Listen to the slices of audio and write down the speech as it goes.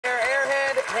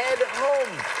head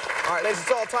home. All right, ladies,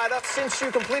 it's all tied up. Since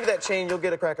you completed that chain, you'll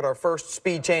get a crack at our first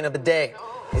speed chain of the day.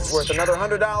 It's worth another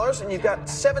 $100, and you've got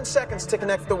 7 seconds to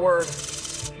connect the word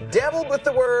devil with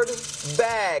the word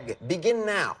bag. Begin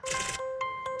now.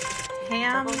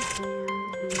 Ham.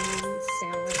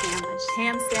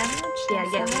 Ham sandwich? Yeah.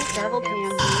 Deviled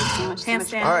ham sandwich. Ham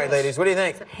sandwich. All right, ladies, what do you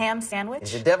think? Ham sandwich?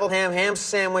 Is it deviled ham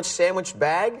sandwich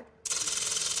bag?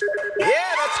 Yeah,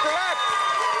 that's correct.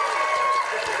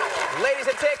 Ladies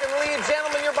have taken lead.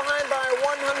 Gentlemen, you're behind by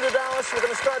 $100. We're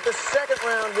going to start the second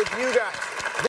round with you guys.